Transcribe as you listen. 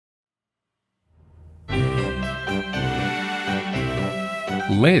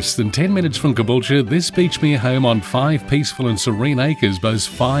Less than 10 minutes from Caboolture, this Beachmere home on 5 peaceful and serene acres boasts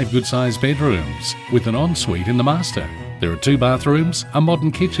 5 good-sized bedrooms, with an ensuite in the master. There are 2 bathrooms, a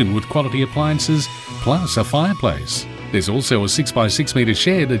modern kitchen with quality appliances, plus a fireplace. There's also a 6x6 metre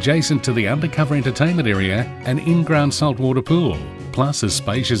shed adjacent to the undercover entertainment area, an in-ground saltwater pool, plus a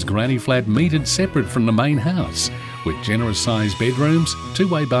spacious granny flat metered separate from the main house, with generous-sized bedrooms,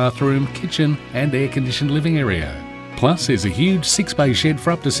 2-way bathroom, kitchen and air-conditioned living area. Plus, there's a huge 6-bay shed for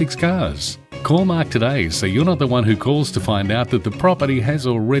up to 6 cars. Call Mark today so you're not the one who calls to find out that the property has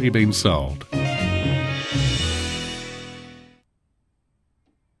already been sold.